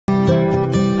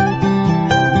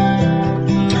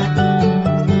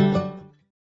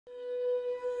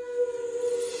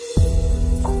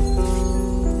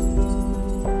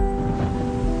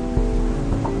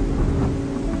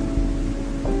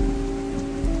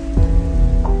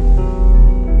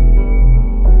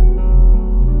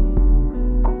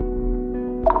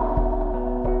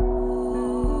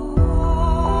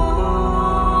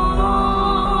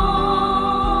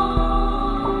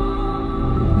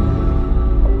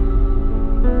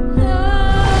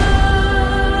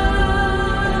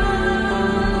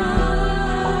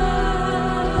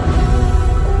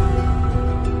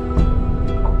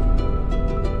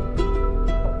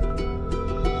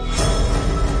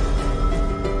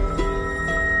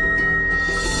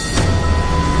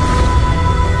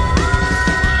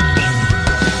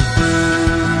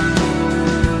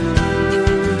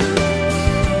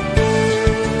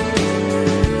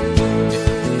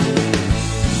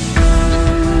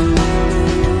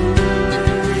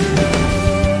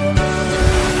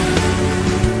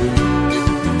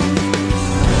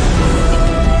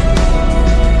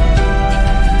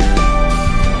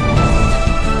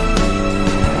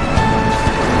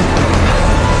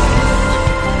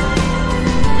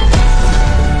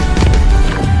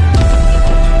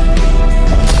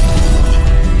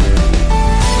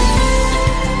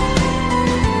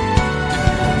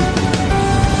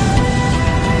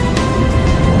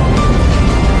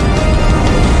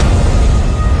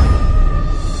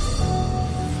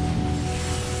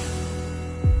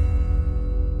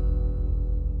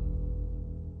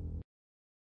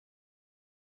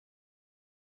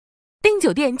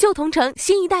酒店就同城，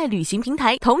新一代旅行平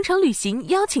台同城旅行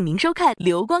邀请您收看《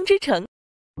流光之城》。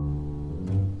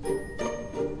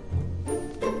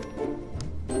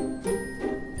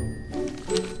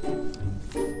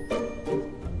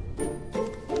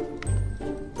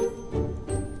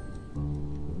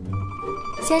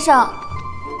先生，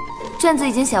卷子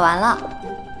已经写完了。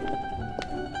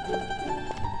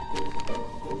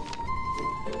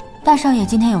大少爷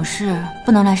今天有事，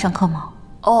不能来上课吗？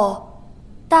哦，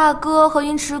大哥和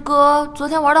云池哥昨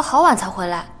天玩得好晚才回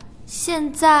来，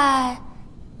现在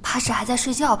怕是还在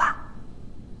睡觉吧。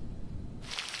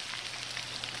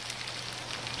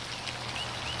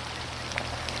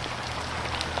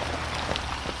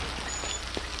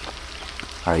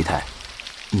二姨太，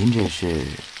您这是？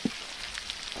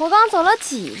我刚走了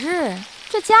几日，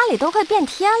这家里都快变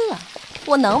天了，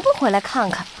我能不回来看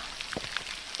看吗？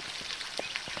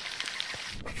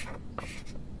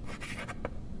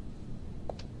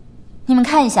你们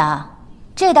看一下啊，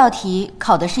这道题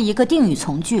考的是一个定语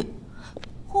从句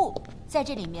 ，who 在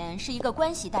这里面是一个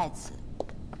关系代词，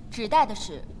指代的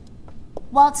是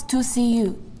wants to see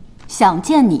you， 想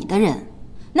见你的人。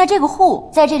那这个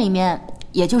who 在这里面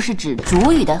也就是指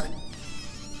主语的。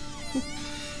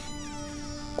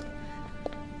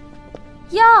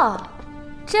哟，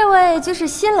这位就是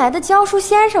新来的教书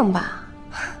先生吧？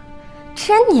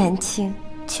真年轻。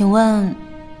请问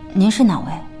您是哪位？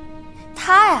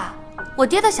他呀，我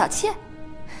爹的小妾。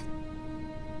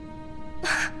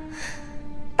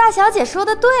大小姐说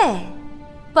的对，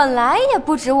本来也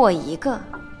不止我一个，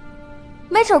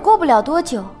没准过不了多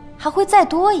久还会再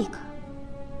多一个。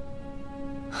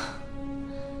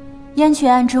燕雀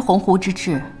安知鸿鹄之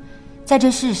志，在这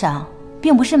世上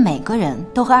并不是每个人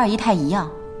都和二姨太一样，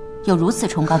有如此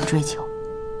崇高的追求。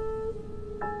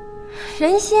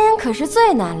人心可是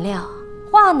最难料，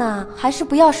话呢还是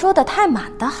不要说得太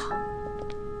满的好。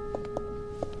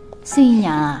孙姨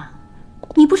娘啊，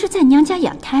你不是在娘家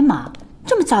养胎吗？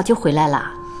这么早就回来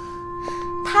了？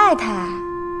太太，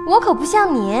我可不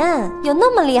像您有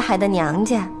那么厉害的娘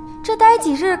家，这待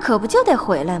几日可不就得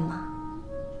回来吗？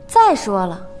再说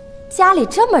了，家里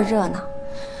这么热闹，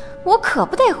我可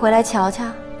不得回来瞧瞧。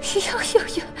哟，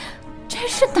真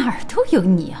是哪儿都有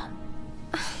你啊！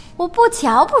我不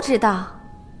瞧不知道，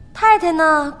太太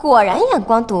呢果然眼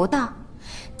光独到，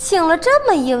请了这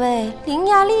么一位伶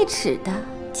牙俐齿的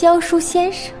教书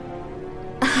先生。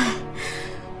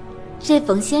这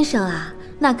冯先生啊，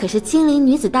那可是金陵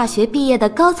女子大学毕业的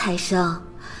高材生，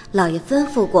老爷吩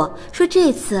咐过，说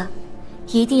这次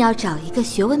一定要找一个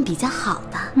学问比较好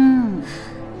的。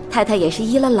太太也是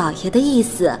依了老爷的意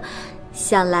思，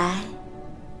想来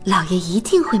老爷一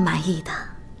定会满意的。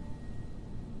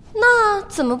那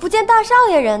怎么不见大少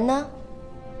爷人呢？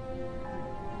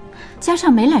嘉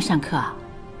上没来上课啊？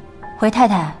回太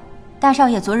太，大少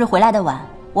爷昨日回来的晚，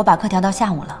我把课调到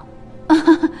下午了。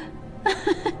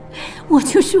我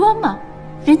就说嘛，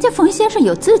人家冯先生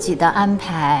有自己的安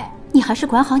排，你还是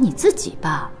管好你自己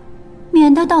吧，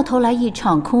免得到头来一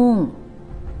场空。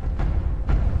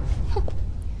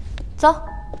走。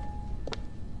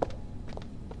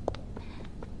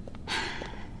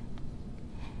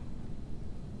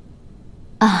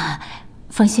啊，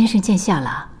冯先生见笑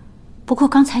了。不过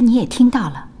刚才你也听到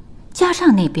了，嘉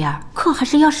上那边课还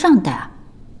是要上的。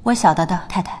我晓得的，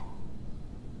太太。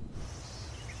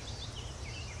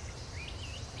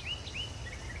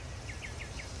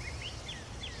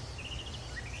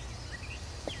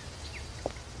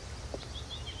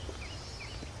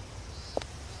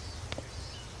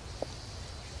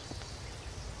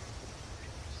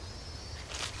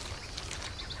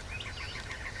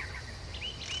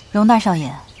荣大少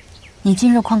爷，你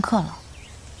今日旷课了。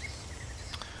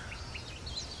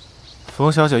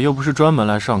冯小姐又不是专门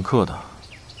来上课的，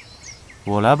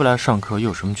我来不来上课又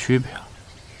有什么区别？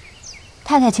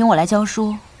太太请我来教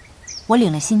书，我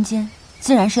领了薪金，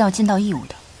自然是要尽到义务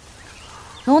的。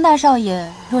荣大少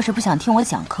爷若是不想听我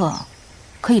讲课，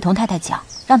可以同太太讲，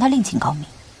让她另请高明。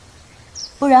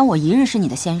不然我一日是你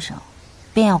的先生，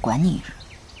便要管你一日。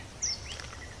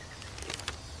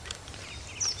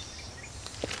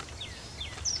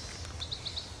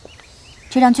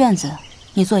这张卷子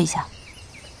你做一下。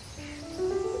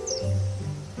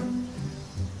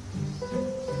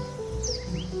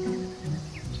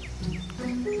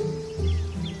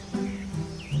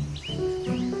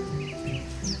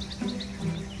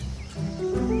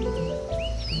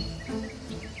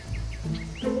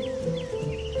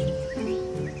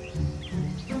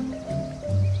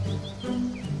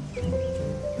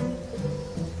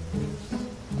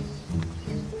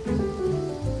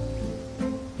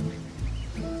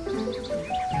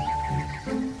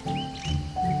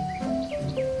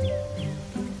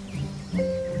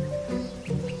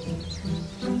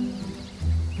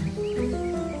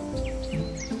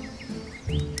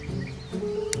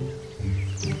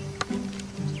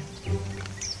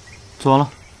做完了。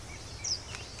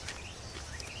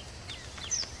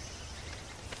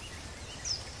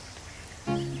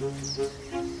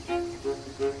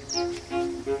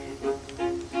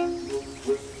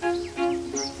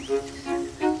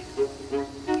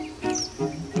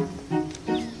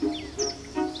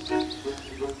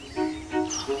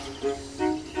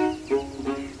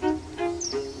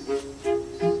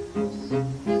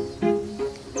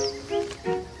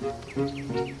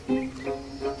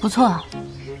不错啊，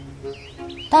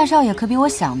大少爷可比我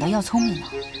想的要聪明呢。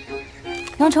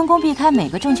能成功避开每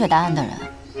个正确答案的人，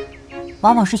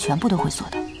往往是全部都会错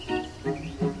的。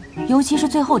尤其是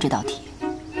最后这道题，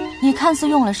你看似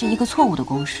用了是一个错误的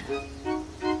公式，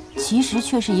其实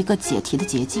却是一个解题的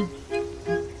捷径。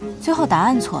最后答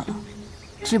案错了，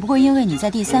只不过因为你在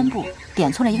第3步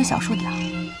点错了一个小数点。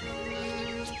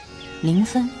0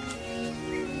分，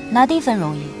拿低分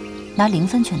容易，拿0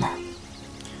分却难。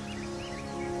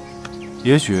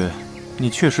也许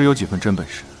你确实有几分真本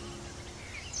事，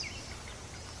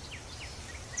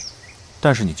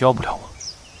但是你教不了我。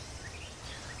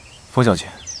冯小姐，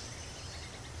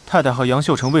太太和杨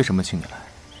秀成为什么请你来，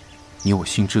你我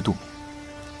心知肚明。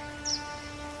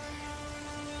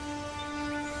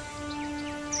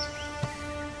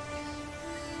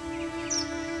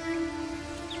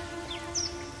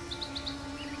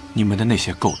你们的那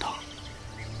些勾当，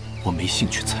我没兴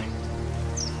趣参与。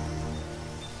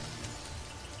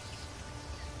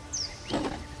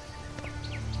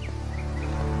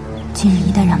今日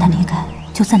一旦让他离开，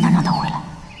就再难让他回来。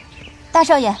大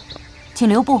少爷，请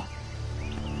留步。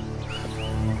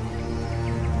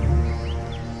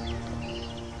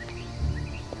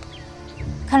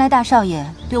看来大少爷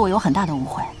对我有很大的误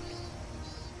会。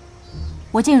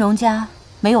我进荣家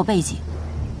没有背景，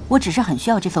我只是很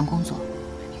需要这份工作，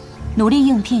努力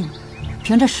应聘，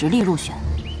凭着实力入选。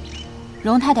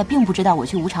荣太太并不知道我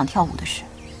去舞场跳舞的事，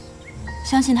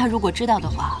相信她如果知道的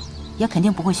话，也肯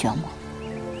定不会选我。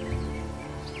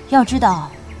要知道，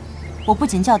我不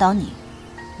仅教导你，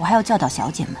我还要教导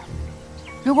小姐们。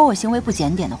如果我行为不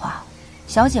检点的话，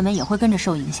小姐们也会跟着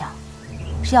受影响，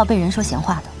是要被人说闲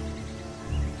话的。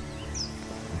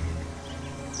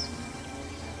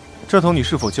这同你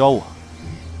是否教我，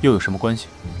又有什么关系？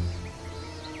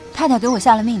太太给我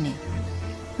下了命令，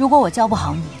如果我教不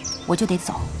好你，我就得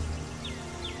走。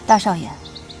大少爷，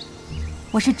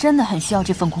我是真的很需要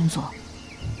这份工作，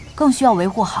更需要维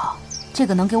护好这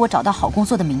个能给我找到好工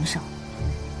作的名声，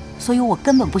所以我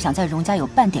根本不想在荣家有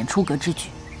半点出格之举。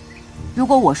如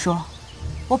果我说，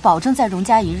我保证在荣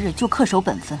家一日就恪守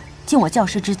本分，尽我教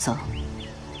师之责，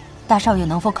大少爷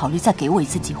能否考虑再给我一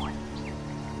次机会？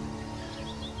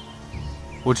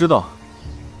我知道，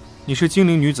你是金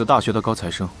陵女子大学的高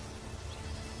材生，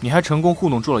你还成功糊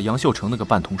弄住了杨秀成那个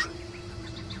半桶水。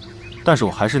但是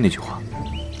我还是那句话，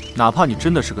哪怕你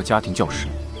真的是个家庭教师，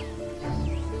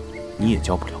你也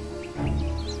教不了。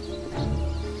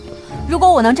如果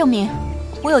我能证明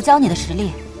我有教你的实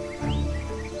力，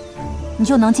你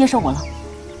就能接受我了。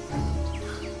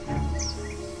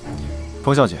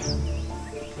冯小姐，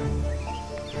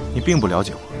你并不了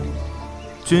解我，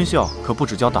军校可不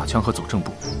只教打枪和走正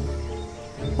步。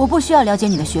我不需要了解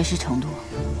你的学识程度，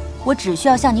我只需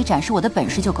要向你展示我的本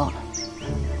事就够了。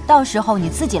到时候你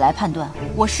自己来判断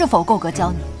我是否够格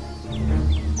教你。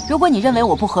如果你认为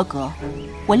我不合格，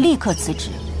我立刻辞职，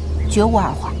绝无二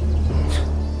话。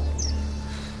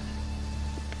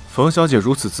冯小姐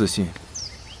如此自信，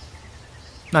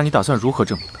那你打算如何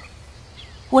证明呢？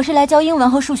我是来教英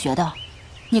文和数学的，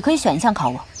你可以选一项考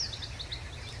我。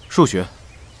数学，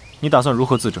你打算如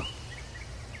何自证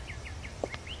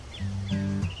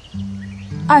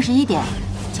？21点，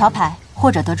桥牌或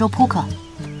者德州扑克。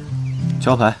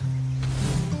桥牌。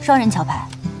双人桥牌，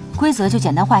规则就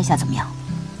简单画一下怎么样？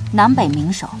南北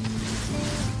明手，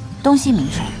东西明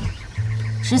手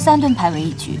，13吨牌为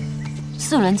一局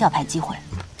，4轮叫牌机会，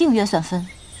订阅算分，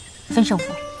分胜负。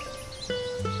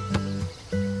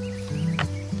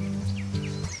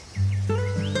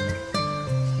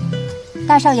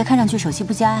大少爷看上去手气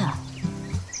不佳呀。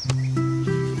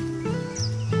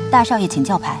大少爷请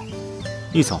叫牌。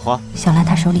一草花。小兰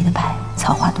她手里的牌，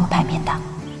草花多，牌面大。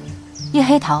一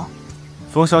黑桃。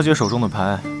冯小姐手中的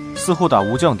牌似乎打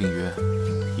无将定约，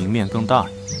赢面更大。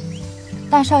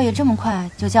大少爷这么快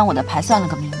就将我的牌算了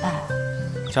个明白。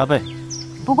加倍。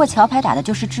不过桥牌打的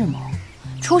就是智谋，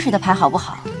初始的牌好不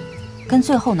好，跟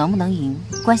最后能不能赢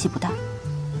关系不大。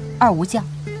2无将。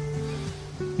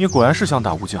你果然是想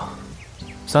打无将。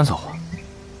3草花。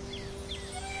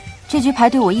这局牌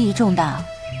对我意义重大，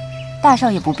大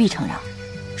少爷不必承让，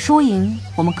输赢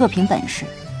我们各凭本事。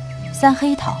3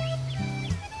黑桃。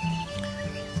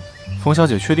冯小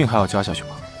姐确定还要加下去吗？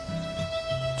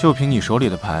就凭你手里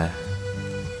的牌，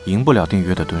赢不了订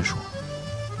约的吨数。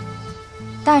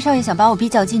大少爷想把我逼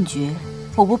叫进局，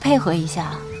我不配合一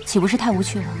下，岂不是太无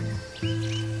趣了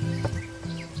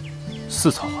？4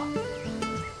策划，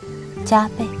加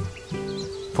倍。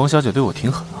冯小姐对我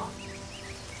挺狠啊。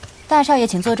大少爷，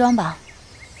请坐庄吧。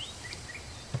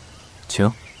请。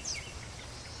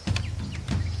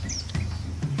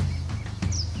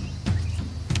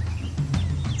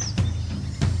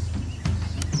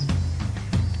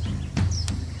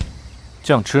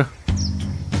酱吃。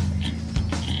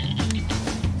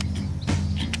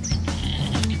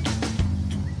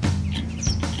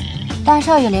大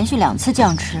少爷连续2次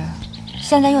酱吃，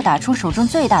现在又打出手中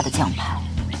最大的酱牌，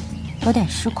有点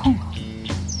失控了。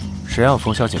谁让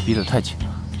冯小姐逼得太紧了？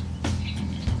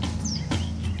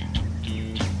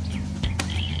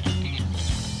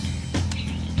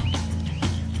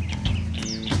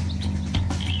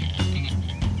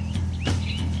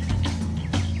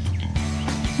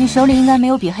你手里应该没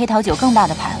有比黑桃9更大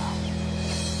的牌了。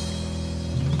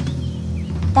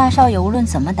大少爷无论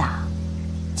怎么打，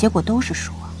结果都是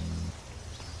输啊。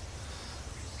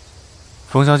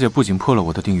冯小姐不仅破了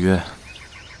我的订约，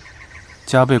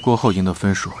加倍过后赢的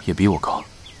分数也比我高，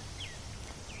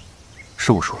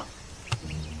是我输了。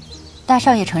大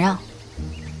少爷承让。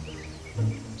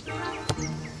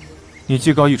你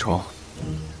技高一筹，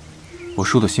我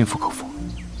输得心服口服。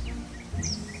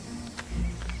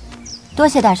多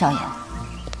谢大少爷，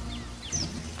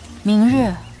明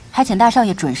日还请大少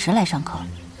爷准时来上课。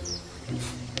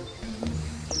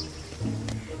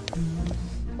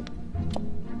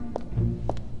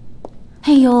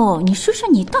哎呦，你说说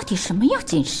你到底什么要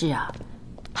紧事啊？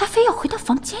还非要回到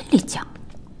房间里讲。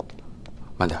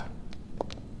慢点，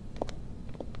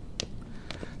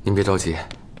您别着急，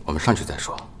我们上去再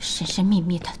说。神神秘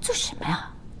秘的做什么呀？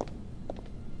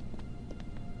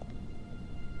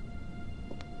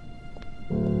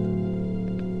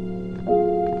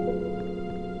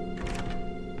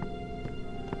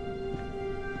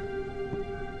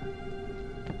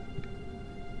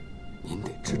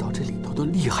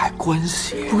利害关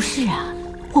系不是啊，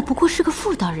我不过是个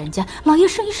妇道人家，老爷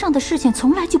生意上的事情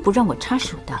从来就不让我插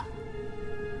手的。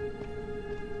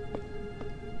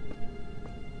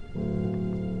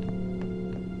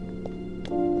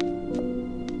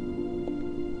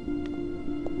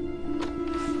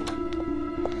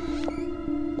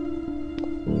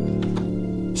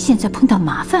现在碰到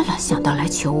麻烦了，想到来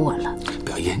求我了。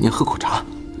表爷，您喝口茶。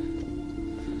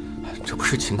这不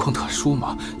是情况特殊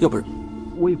吗？要不然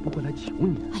我也不会来求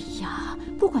你。哎呀，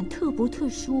不管特不特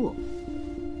殊，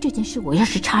这件事我要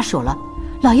是插手了，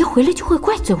老爷回来就会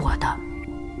怪罪我的。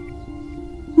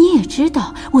你也知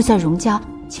道，我在荣家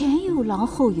前有狼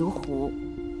后有虎，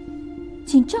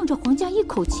紧仗着皇家一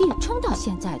口气撑到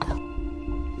现在的。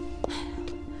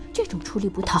这种出力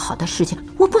不讨好的事情，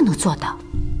我不能做的。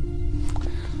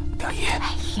表姨，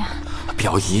哎呀，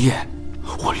表姨，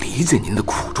我理解您的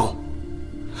苦衷，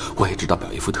我也知道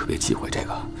表姨夫特别忌讳这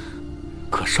个。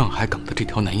可上海港的这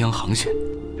条南洋航线，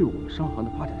对我们商行的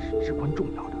发展是至关重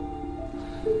要的。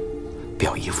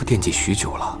表姨夫惦记许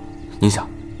久了，您想，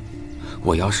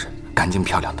我要是干净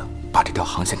漂亮的把这条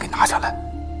航线给拿下来，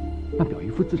那表姨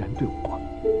夫自然对我、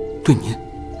对您、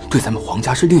对咱们皇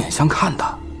家是另眼相看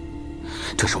的。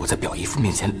这是我在表姨夫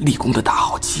面前立功的大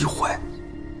好机会。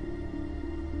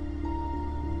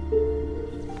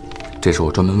这是我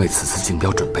专门为此次竞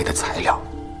标准备的材料。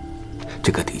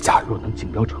这个底价若能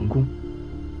竞标成功，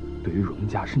对于荣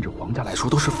家甚至皇家来说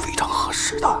都是非常合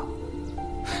适的。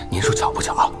您说巧不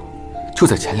巧啊？就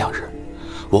在前2日，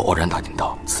我偶然打听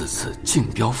到此次竞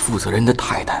标负责人的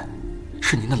太太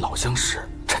是您的老相识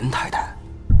陈太太。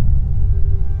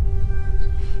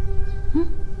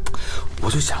我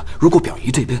就想，如果表姨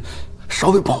这边稍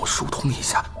微帮我疏通一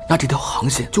下，那这条航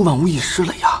线就万无一失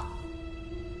了呀。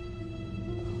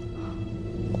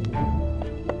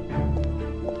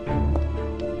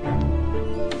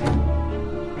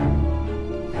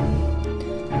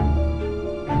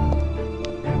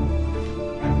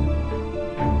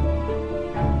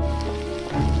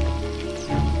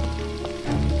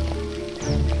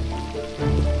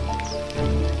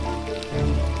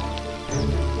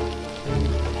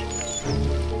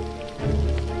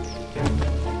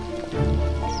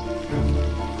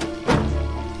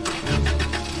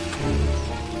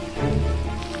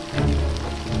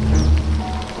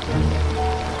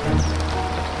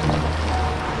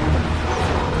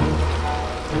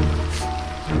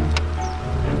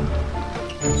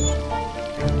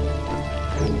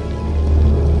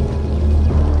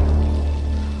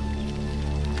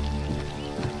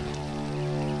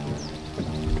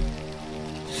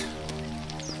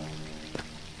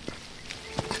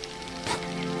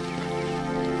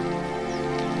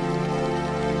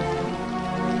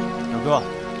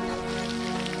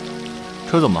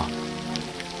车怎么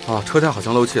了？啊，车胎好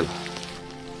像漏气了，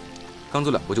刚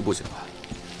走2步就不行了。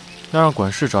那让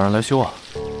管事找人来修啊。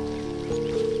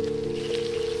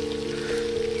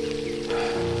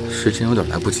时间有点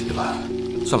来不及了，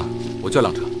算了，我叫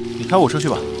辆车。你开我车去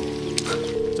吧，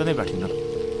在那边停着呢。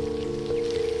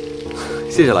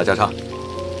谢谢了，家昌。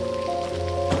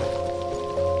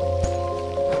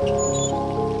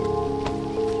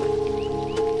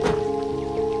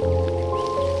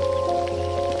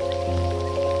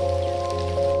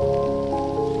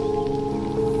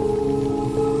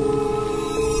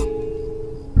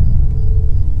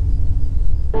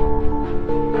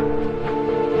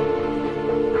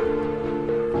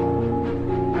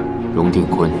荣定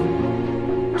坤，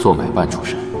做买办出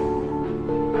身，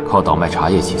靠倒卖茶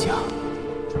叶起家，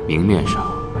明面上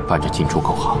办着进出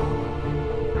口行，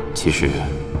其实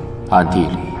暗地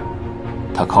里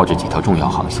他靠着几条重要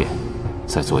航线，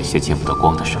在做一些见不得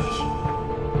光的生意。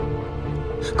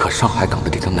可上海港的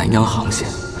这条南洋航线，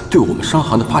对我们商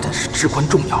行的发展是至关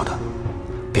重要的，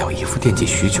表姨夫惦记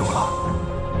许久了。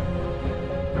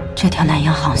这条南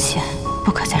洋航线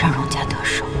不可再让荣家得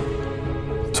手，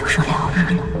就剩2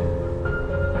日了。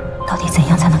到底怎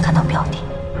样才能看到标的？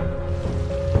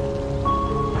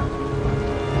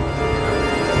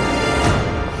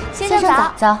先生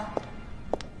早。早。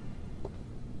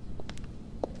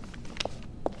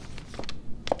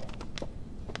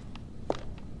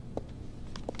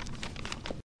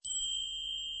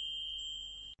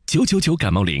999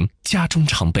感冒灵，家中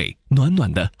常备，暖暖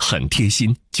的，很贴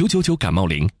心。999感冒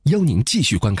灵，邀您继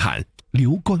续观看《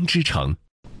流光之城》。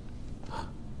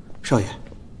少爷，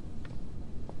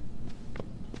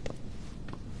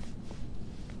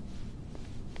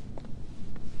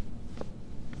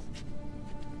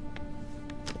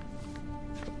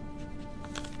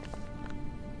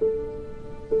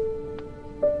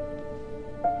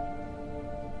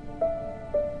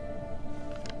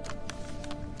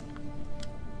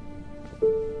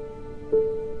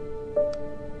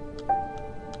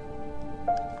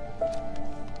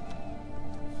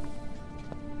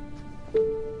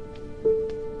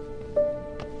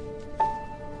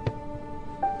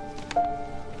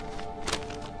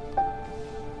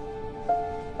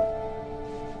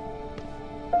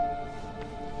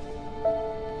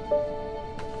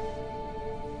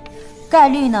概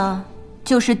率呢，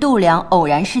就是度量偶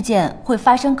然事件会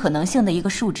发生可能性的一个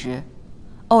数值。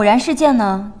偶然事件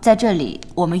呢，在这里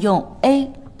我们用 A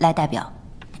来代表。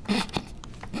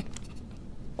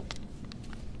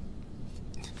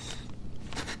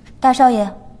大少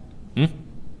爷，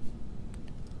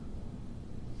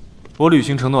我履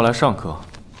行承诺来上课，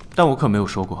但我可没有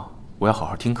说过我要好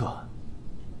好听课。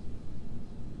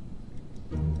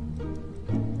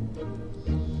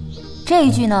这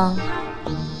一句呢？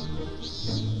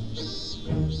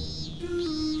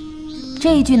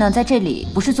这一句呢，在这里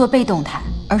不是做被动态，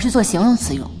而是做形容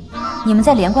词用。你们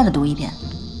再连贯的读一遍。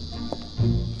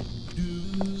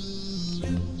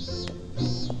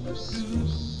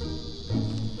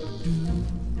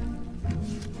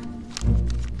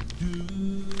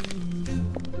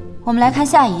我们来看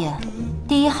下一页，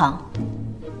第1行。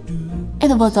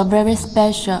It was a very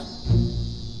special.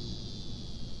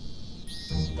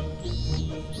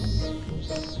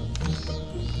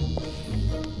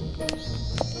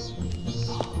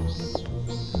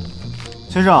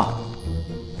 先生，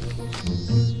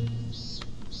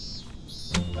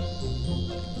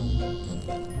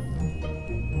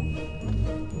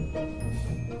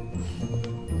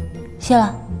谢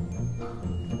了。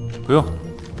不用。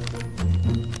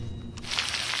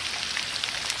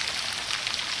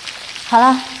好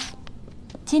了，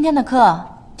今天的课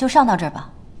就上到这儿吧。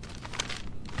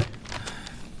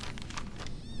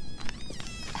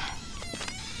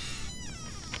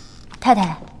太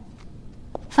太。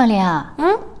方莲啊，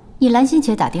你兰心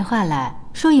姐打电话来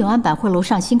说永安百货楼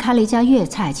上新开了一家粤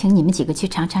菜，请你们几个去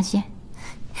尝尝鲜。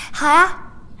好呀，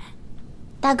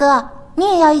大哥，你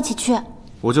也要一起去？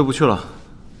我就不去了，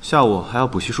下午还要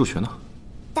补习数学呢。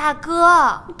大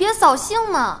哥，你别扫兴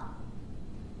嘛。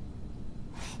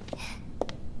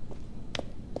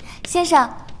先生，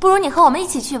不如你和我们一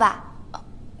起去吧。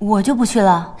我就不去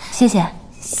了，谢谢。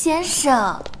先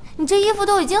生，你这衣服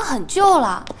都已经很旧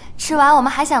了。吃完我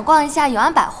们还想逛一下永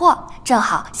安百货，正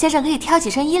好先生可以挑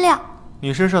几身衣料。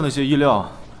你身上那些衣料，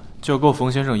就够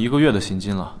冯先生1个月的薪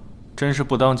金了，真是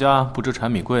不当家不知柴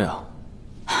米贵啊！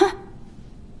哼，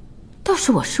倒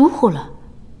是我疏忽了。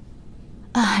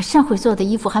啊，上回做的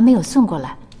衣服还没有送过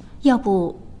来，要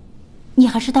不你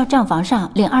还是到账房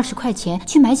上领20块钱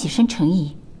去买几身成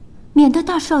衣，免得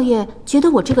大少爷觉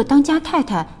得我这个当家太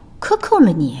太克扣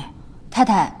了你。太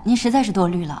太，您实在是多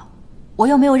虑了。我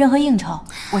又没有任何应酬，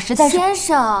我实在是……先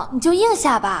生，你就应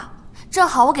下吧。正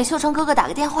好我给秀成哥哥打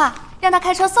个电话，让他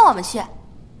开车送我们去。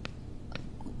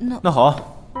那好，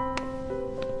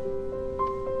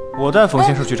我带冯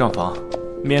先生去账房，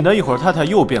免得一会儿太太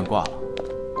又变卦了。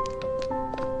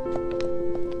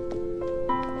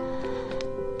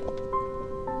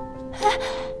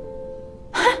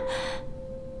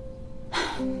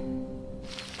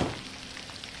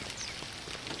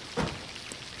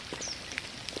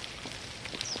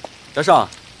嘉上，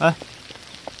哎，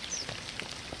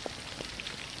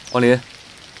王林，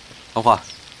芳华，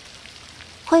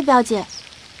慧表姐，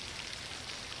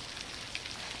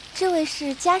这位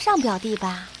是嘉上表弟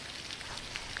吧？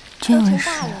这位是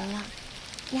大人了，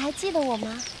你还记得我吗？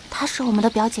她是我们的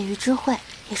表姐于知慧，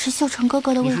也是秀成哥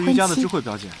哥的未婚妻。你是于家的知慧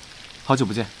表姐，好久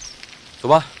不见。走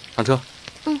吧，上车。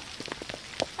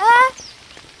哎，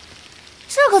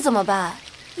这可怎么办？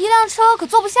一辆车可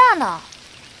坐不下呢。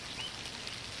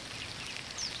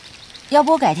要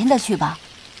不我改天再去吧，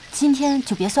今天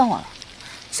就别算我了。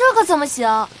这可怎么行？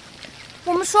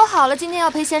我们说好了今天要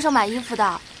陪先生买衣服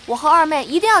的，我和二妹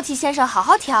一定要替先生好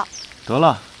好挑。得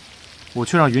了，我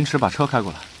去让云池把车开过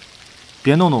来，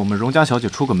别弄得我们荣家小姐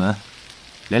出个门，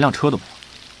连辆车都没有。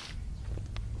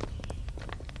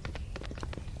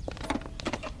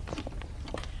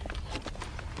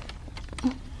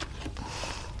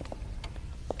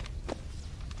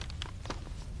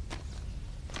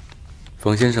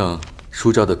冯先生，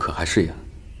书教的可还适应？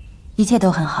一切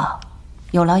都很好，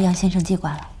有劳杨先生接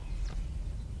管了。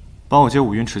帮我接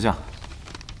5云池架。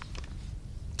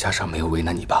嘉上没有为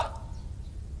难你吧？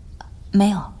没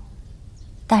有，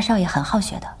大少爷很好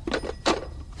学的。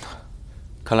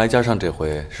看来嘉上这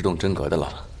回是动真格的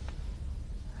了。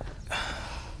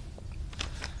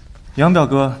杨表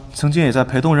哥曾经也在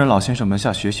裴东仁老先生门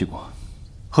下学习过，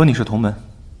和你是同门，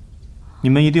你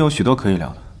们一定有许多可以聊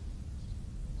的。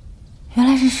原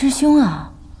来是师兄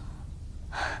啊！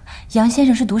杨先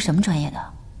生是读什么专业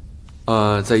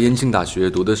的？在燕京大学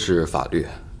读的是法律，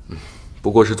不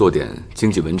过是做点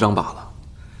经济文章罢了。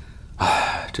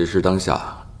唉，只是当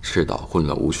下世道混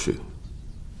乱无序，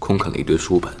空啃了一堆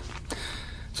书本，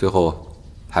最后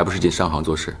还不是进商行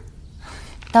做事。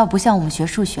倒不像我们学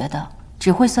数学的，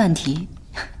只会算题，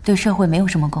对社会没有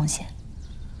什么贡献。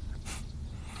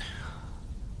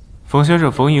冯先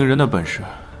生冯迎人的本事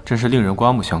真是令人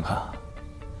刮目相看。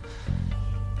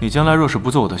你将来若是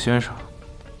不做我的先生，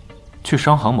去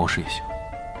商行谋事也行。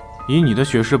以你的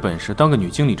学识本事，当个女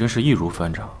经理真是易如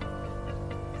反掌。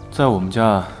在我们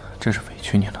家真是委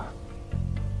屈你了。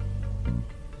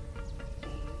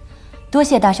多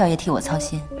谢大少爷替我操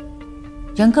心。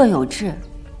人各有志，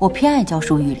我偏爱教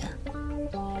书育人。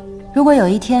如果有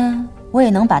一天我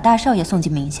也能把大少爷送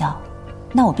进名校，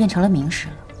那我变成了名师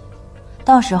了。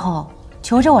到时候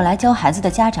求着我来教孩子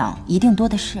的家长一定多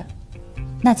的是，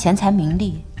那钱财名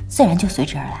利自然就随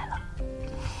之而来了。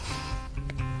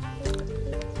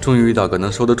终于遇到个能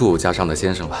收得住嘉上的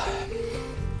先生了。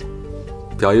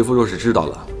表姨夫若是知道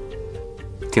了，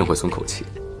定会松口气。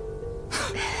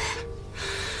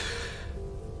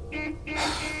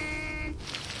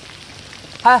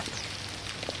嗨，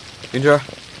云芝，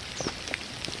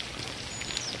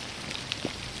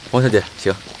王小姐，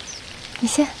请。你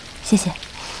先，谢谢。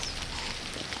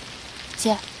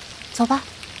姐，走吧。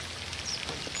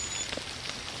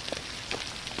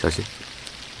小心。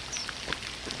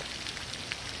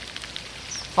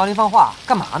放林放话，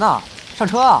干嘛呢？上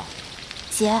车啊！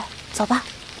姐，走吧。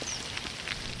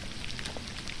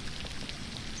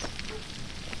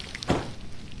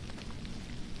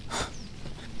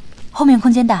后面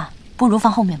空间大，不如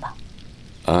放后面吧。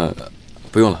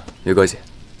不用了，没关系。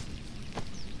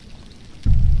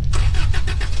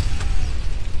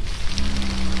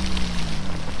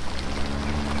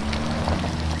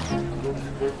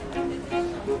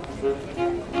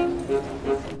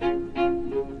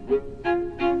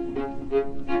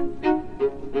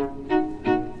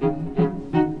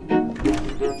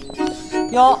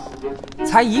哟，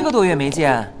才1个多月没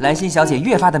见，兰心小姐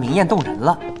越发的明艳动人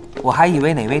了。我还以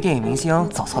为哪位电影明星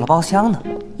走错了包厢呢。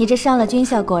你这上了军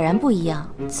校果然不一样，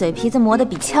嘴皮子磨得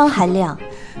比枪还亮。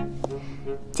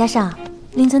嘉上，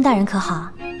令尊大人可好？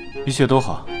一切都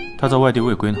好，他在外地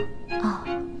未归呢。哦，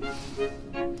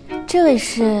这位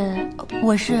是……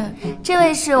这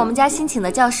位是我们家新请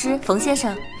的教师冯先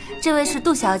生，这位是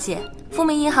杜小姐，富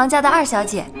民银行家的2小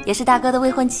姐，也是大哥的未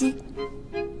婚妻。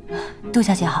杜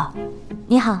小姐好。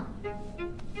你好。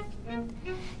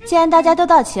既然大家都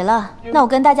到齐了，那我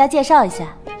跟大家介绍一下，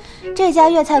这家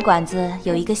粤菜馆子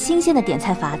有一个新鲜的点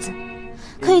菜法子，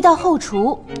可以到后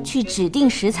厨去指定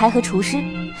食材和厨师，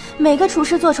每个厨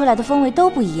师做出来的风味都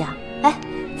不一样。哎，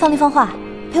放林放话，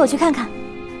陪我去看看。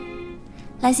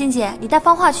兰心姐，你带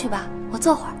芳画去吧，我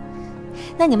坐会儿。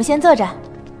那你们先坐着。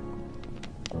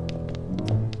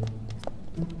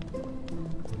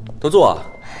都坐啊。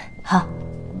好，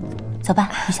走吧，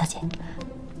于小姐。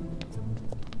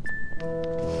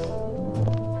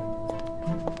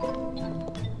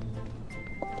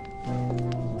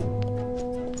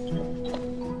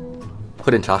喝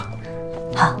点茶。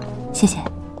好，谢谢。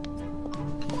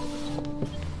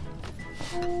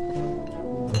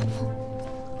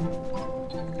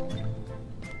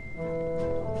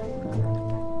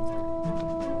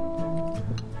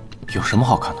有什么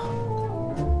好看的？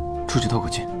出去透口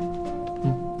气。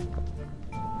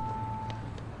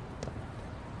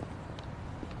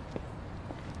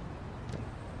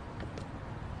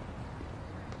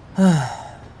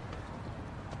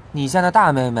你家的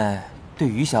大妹妹对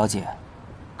于小姐，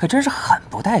可真是很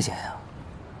不待见呀。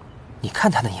你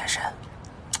看她那眼神，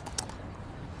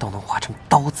都能化成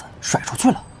刀子甩出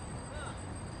去了。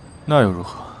那又如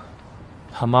何？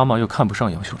他妈妈又看不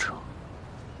上杨秀成。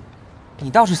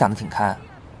你倒是想得挺开，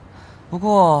不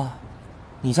过，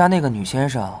你家那个女先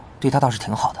生对她倒是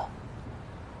挺好的。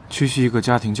区区一个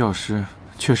家庭教师，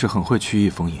确实很会曲意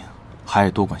逢迎，还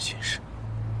爱多管闲事。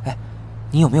哎，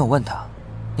你有没有问她，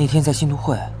那天在新都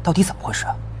会到底怎么回事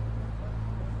啊？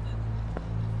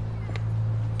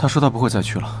他说他不会再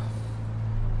去了，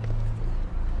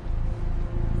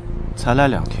才来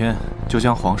2天就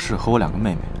将皇室和我2个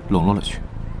妹妹笼络了去，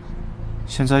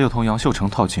现在又同杨秀成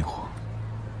套近乎，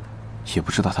也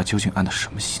不知道他究竟安的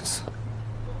什么心思。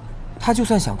他就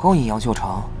算想勾引杨秀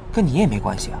成，跟你也没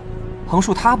关系啊，横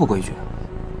竖他不规矩，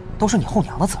都是你后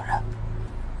娘的责任。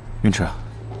云池，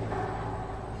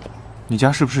你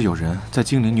家是不是有人在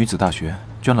金陵女子大学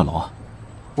捐了楼啊？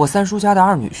我三叔家的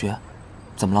2女婿，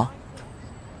怎么了？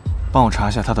帮我查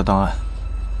一下他的档案，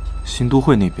新都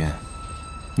会那边，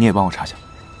你也帮我查下。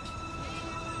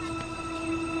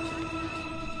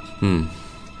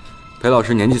裴老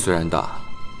师年纪虽然大，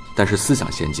但是思想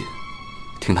先进，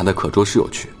听他的课着实有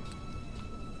趣。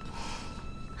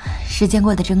时间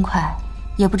过得真快，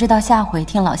也不知道下回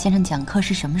听老先生讲课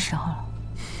是什么时候了。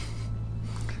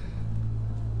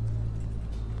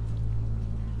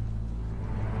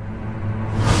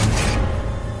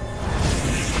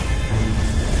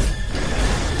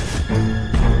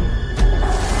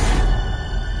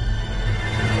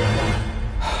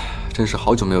真是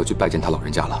好久没有去拜见他老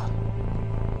人家了。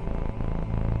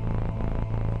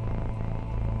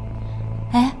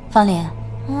哎，方林，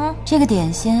这个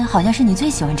点心好像是你最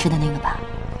喜欢吃的那个吧？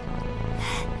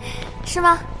是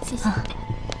吗？谢谢。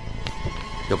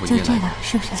要不你也来？就这个，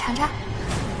是不是？尝尝。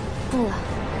不了。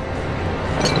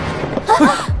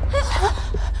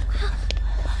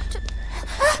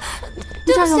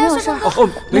这儿有没有事？哦，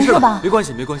没事吧？没关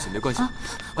系，没关系，没关系。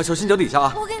啊，小心脚底下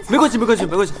啊！我给你擦。没关系，没关系，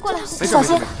没关系。过来，没事，小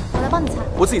心，我来帮你擦。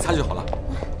我自己擦就好了。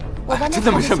我帮你。真的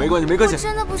没事，没关系，没关系。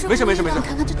真的不是。没事，没事，没事。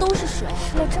看看这都是水，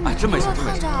哎，真没事，真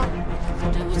没事。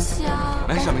对不起啊。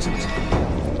没事，没事，没事。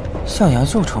像杨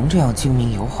秀成这样精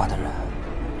明油滑的人，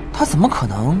他怎么可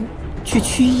能去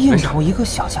曲意应酬一个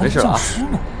小家庭教师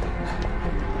呢？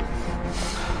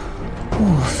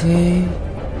莫非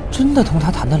真的同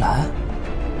他谈得来？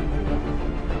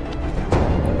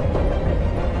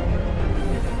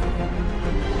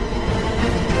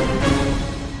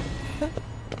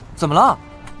怎么了？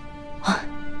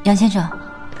杨先生，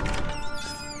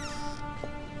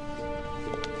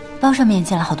包上面也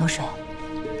进了好多水，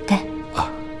给。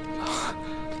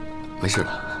没事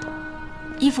了。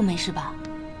衣服没事吧？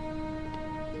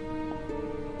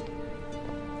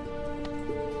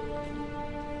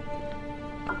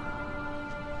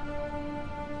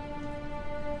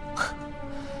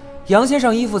杨先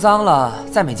生衣服脏了，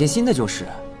再买件新的就是，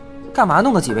干嘛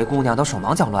弄得几位姑娘都手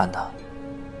忙脚乱的？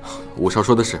五少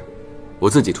说的是，我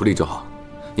自己处理就好。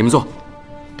你们坐。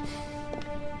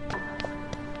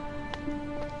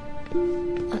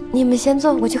你们先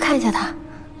坐，我去看一下他。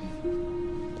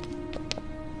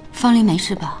方林没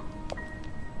事吧？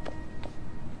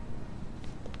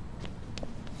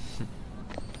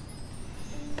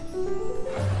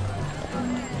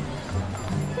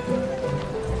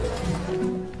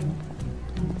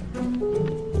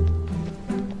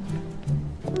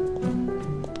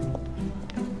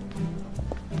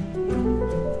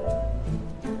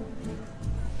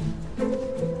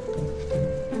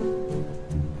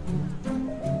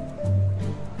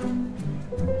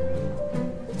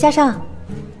嘉上，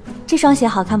这双鞋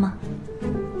好看吗？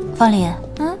方林，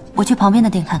我去旁边的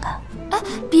店看看。哎，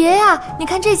别呀！你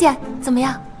看这件怎么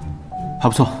样？还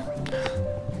不错。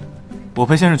我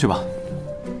陪先生去吧。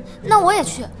那我也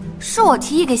去，是我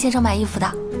提议给先生买衣服的。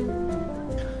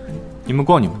你们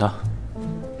逛你们的，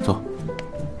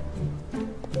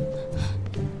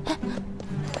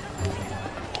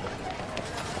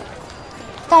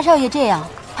大少爷这样，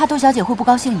怕杜小姐会不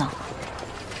高兴呢。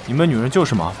你们女人就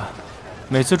是麻烦，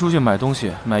每次出去买东西，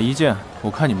买一件，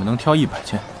我看你们能挑100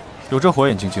件，有这火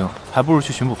眼金睛，还不如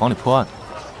去巡捕房里破案呢。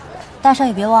大少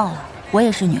爷别忘了，我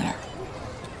也是女人。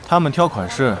他们挑款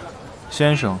式，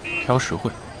先生挑实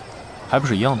惠，还不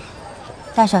是一样的？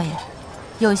大少爷，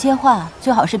有些话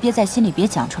最好是憋在心里，别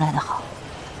讲出来的好，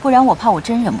不然我怕我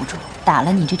真忍不住打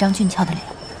了你这张俊俏的脸。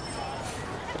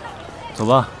走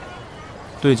吧，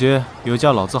对街有一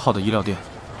家老字号的衣料店，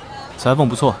裁缝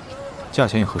不错，价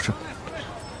钱也合适。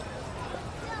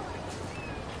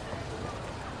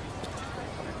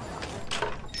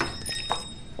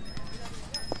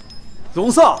荣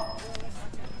少，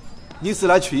你是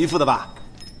来取衣服的吧？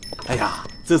哎呀，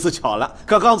真是巧了，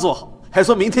刚刚做好，还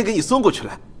说明天给你送过去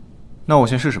了。那我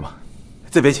先试试吧。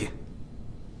这边请。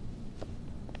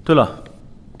对了，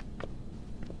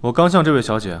我刚向这位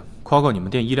小姐夸过你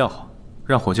们店衣料好，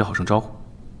让伙计好生招呼。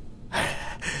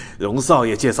荣少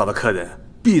爷介绍的客人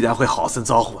必然会好生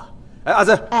招呼啊！哎，阿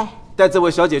珍，带这位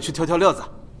小姐去挑料子。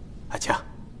阿强。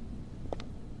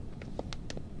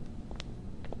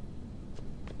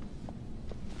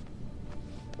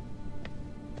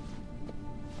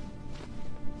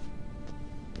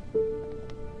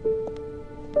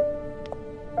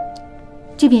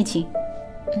这边请。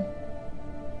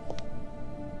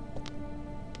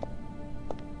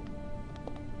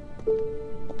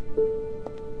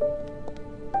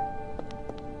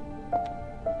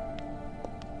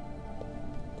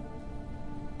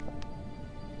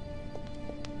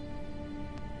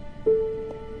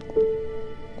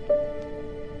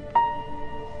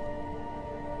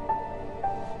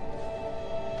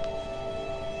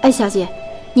哎，小姐，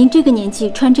您这个年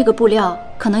纪穿这个布料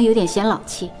可能有点显老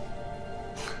气。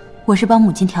我是帮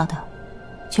母亲挑的，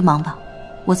去忙吧，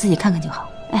我自己看看就好。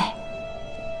哎，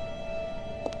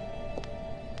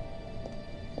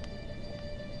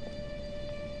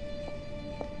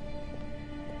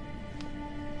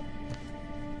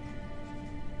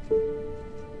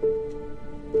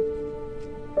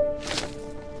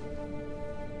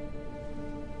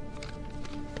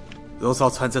荣少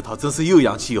穿这套真是又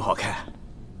洋气又好看。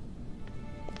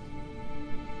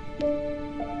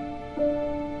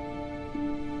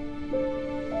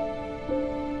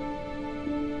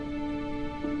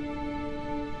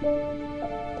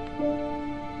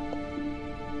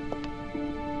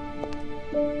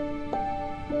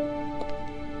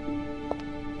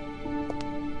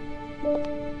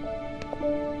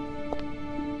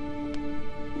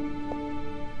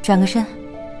转个身。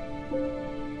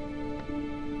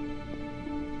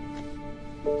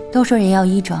都说人要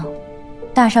衣装，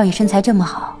大少爷身材这么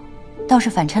好，倒是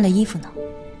反衬了衣服呢。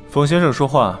冯先生说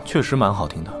话确实蛮好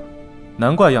听的，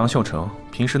难怪杨秀成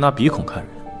平时拿鼻孔看人，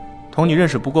同你认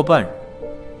识不过半日，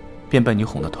便被你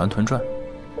哄得团团转。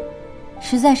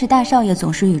实在是大少爷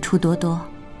总是语出多多，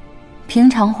平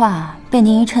常话被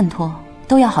您一衬托，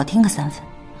都要好听个3分。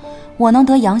我能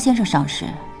得杨先生赏识，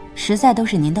实在都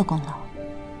是您的功劳。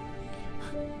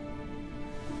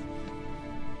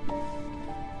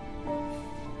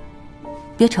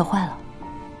别扯坏了。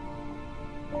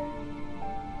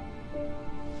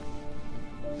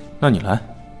那你来。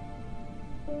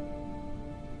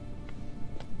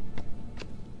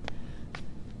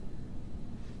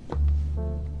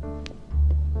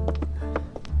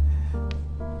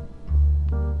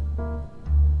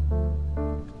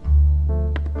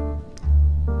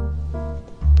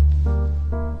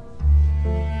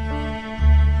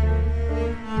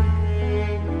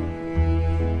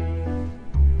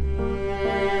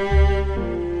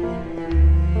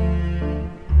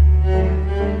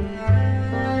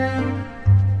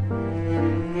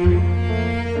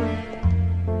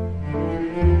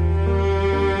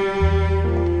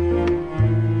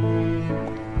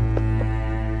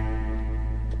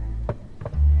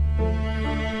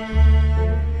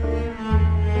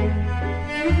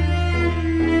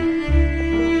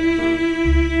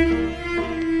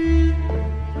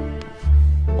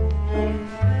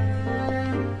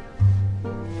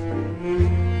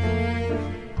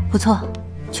不错，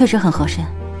确实很合身。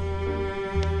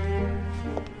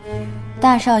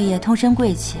大少爷通身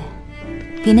贵气，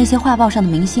比那些画报上的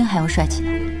明星还要帅气呢。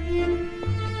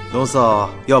龙少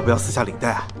要不要撕下领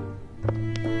带啊？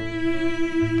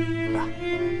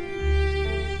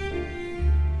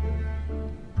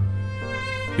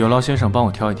有劳先生帮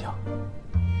我挑一挑。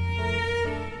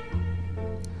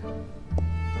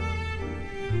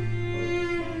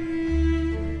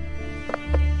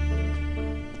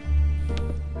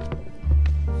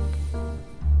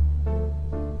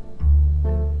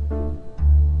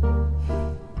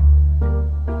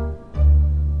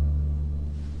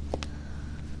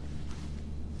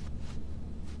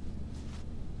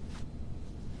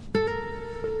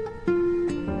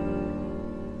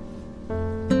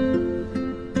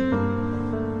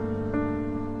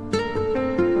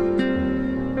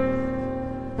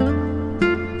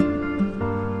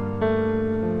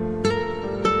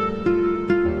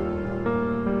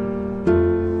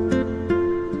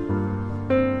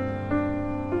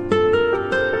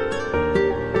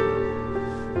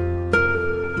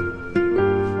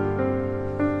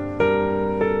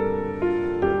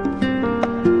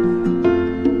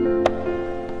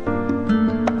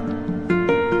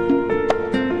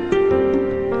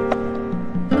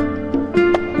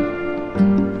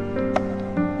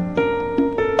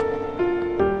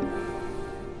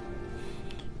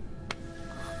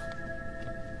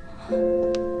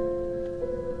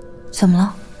怎么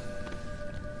了？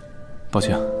抱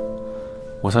歉，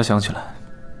我才想起来，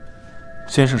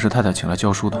先生是太太请来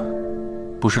教书的，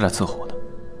不是来伺候我的。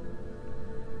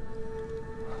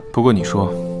不过你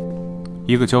说，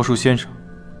一个教书先生，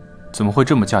怎么会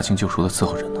这么驾轻就熟的伺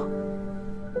候人呢？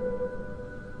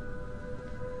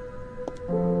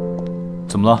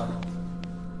怎么了？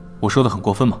我说的很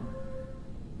过分吗？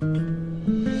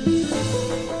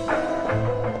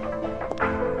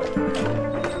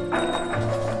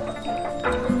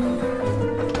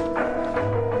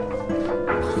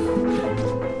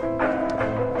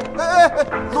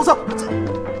龙少，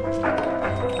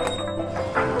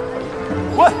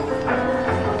喂，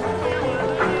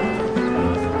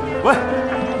喂，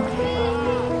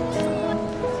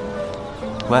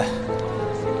喂，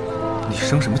你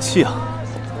生什么气啊？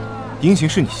殷勤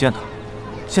是你献的，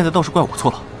现在倒是怪我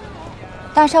错了。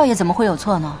大少爷怎么会有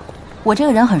错呢？我这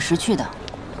个人很识趣的，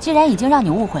既然已经让你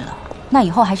误会了，那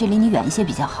以后还是离你远一些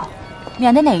比较好，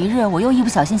免得哪一日我又一不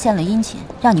小心献了殷勤，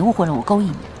让你误会了我勾引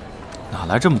你。哪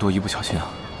来这么多一不小心啊？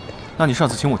那你上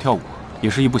次请我跳舞也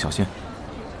是一不小心。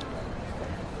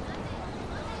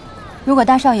如果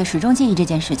大少爷始终介意这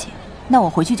件事情，那我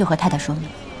回去就和太太说明，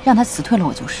让他辞退了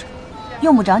我就是，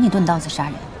用不着你钝刀子杀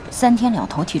人，3天2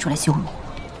头提出来羞辱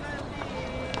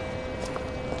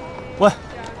我。喂，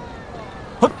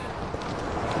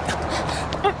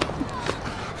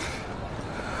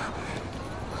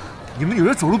你们女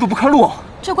人走路都不看路，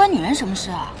这关女人什么事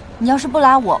啊？你要是不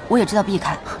拉我，我也知道避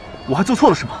开。我还做错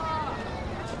了什么？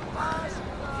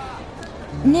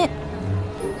你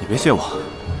别谢我。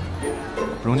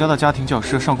荣家的家庭教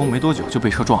师上工没多久就被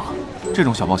车撞了，这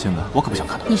种小报新闻我可不想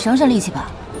看到。你省省力气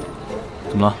吧。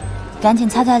怎么了？赶紧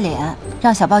擦擦脸，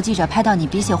让小报记者拍到你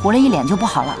鼻血糊了一脸就不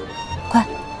好了。快！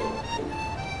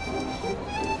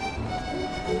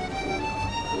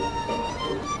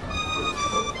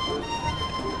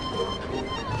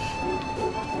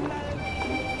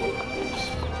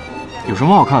有什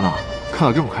么好看的？看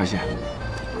得这么开心？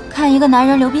看一个男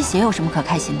人流鼻血有什么可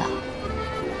开心的？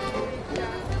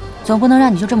总不能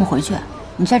让你就这么回去，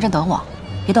你在这等我，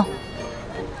别动。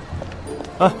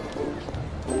哎，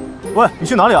喂，你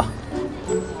去哪里啊？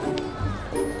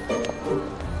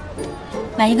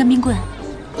买一根冰棍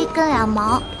，1根2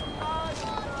毛。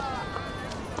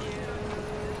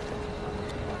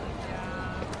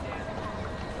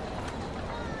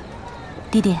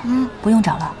弟弟，不用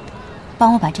找了，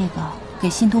帮我把这个给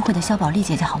新都会的肖宝丽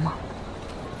姐姐好吗？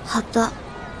好的，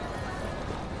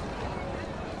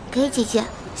给姐姐。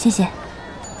谢谢。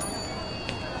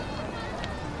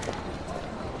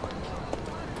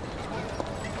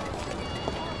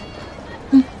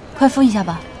快敷一下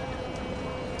吧。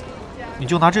你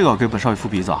就拿这个给本少爷敷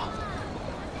鼻子啊？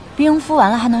冰敷完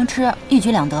了还能吃，一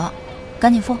举两得，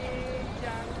赶紧敷。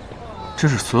真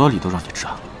是所有礼都让你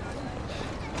占了。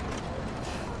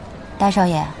大少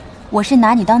爷，我是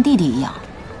拿你当弟弟一样。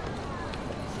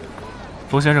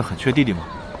冯先生很缺弟弟吗？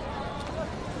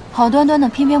好端端的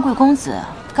翩翩贵公子，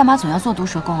干嘛总要做毒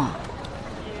蛇攻啊？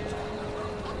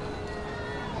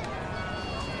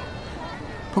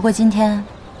不过今天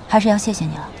还是要谢谢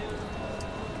你了。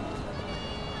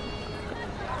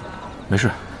没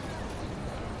事。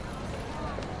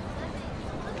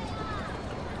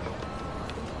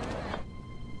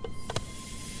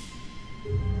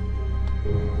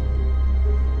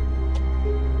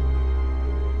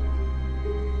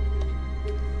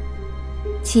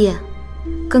七爷，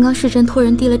刚刚世珍托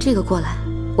人递了这个过来，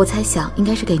我猜想应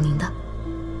该是给您的。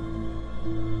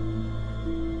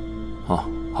哦，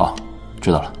好，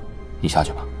知道了，你下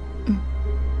去吧。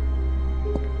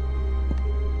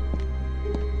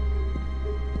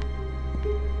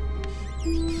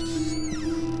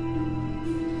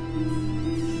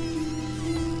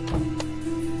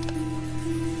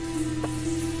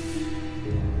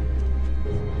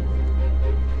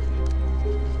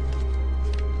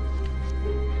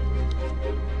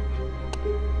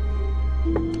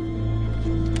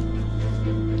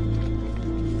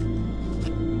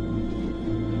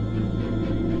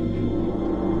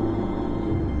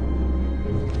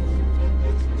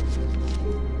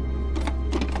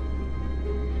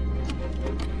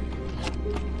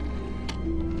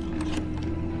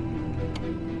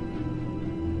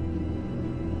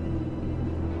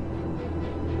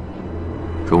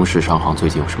荣氏商行最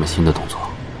近有什么新的动作？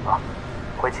啊，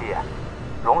回七爷，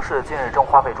荣氏近日正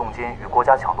花费重金与国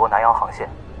家抢夺南洋航线，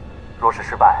若是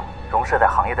失败，荣氏在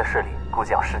行业的势力估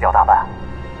计要失掉大半。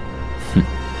哼，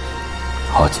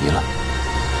好极了。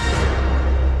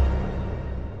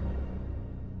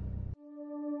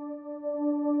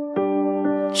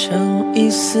尝一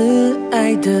丝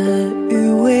爱的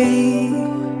余味，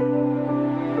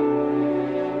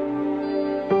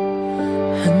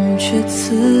却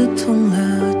刺痛了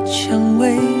蔷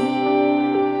薇，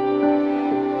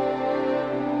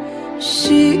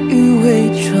细雨伪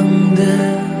装的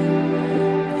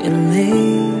眼泪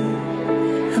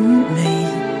很美，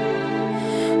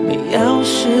没钥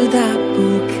匙打不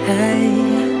开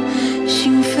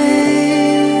心扉。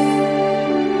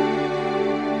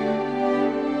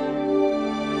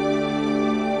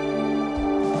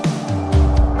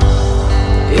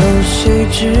有谁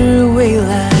知未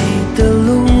来的路，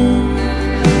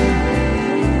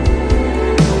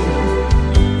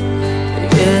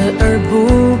月儿不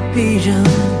必人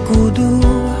孤独，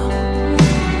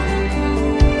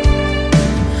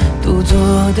独坐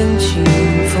等清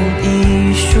风一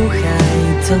树海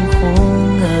棠红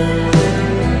儿，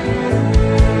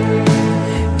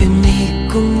与你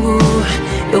共舞，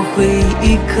又会一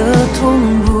颗同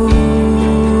步，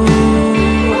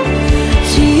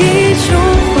记忆中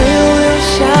会留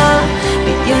下你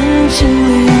眼睛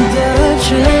里的真，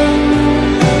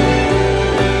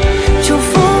秋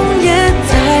风也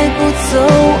带不走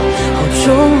好重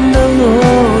的落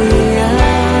叶啊，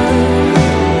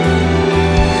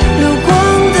流光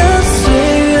的岁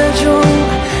月中，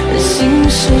任心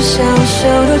是小小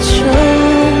的城，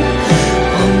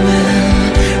我们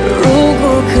如果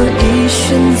可以选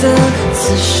择此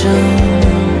生，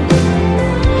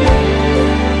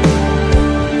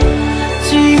记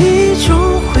忆中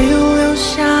会留下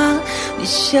你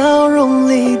笑容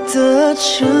里的真，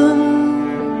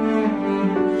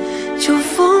秋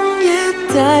风也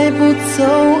带不走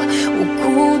无辜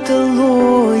的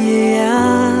落叶啊，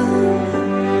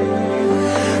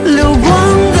流光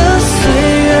的岁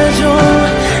月中，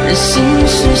任心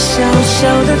是小小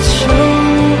的城，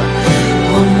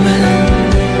我们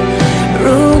如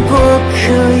果可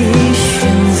以选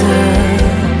择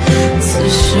此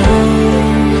生，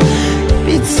彼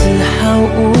此毫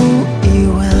无疑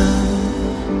问，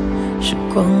时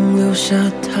光留下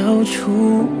逃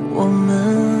出我们，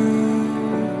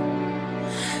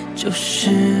就是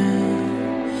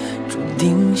注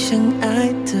定相爱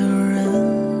的人，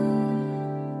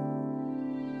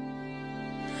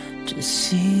珍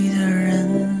惜的人。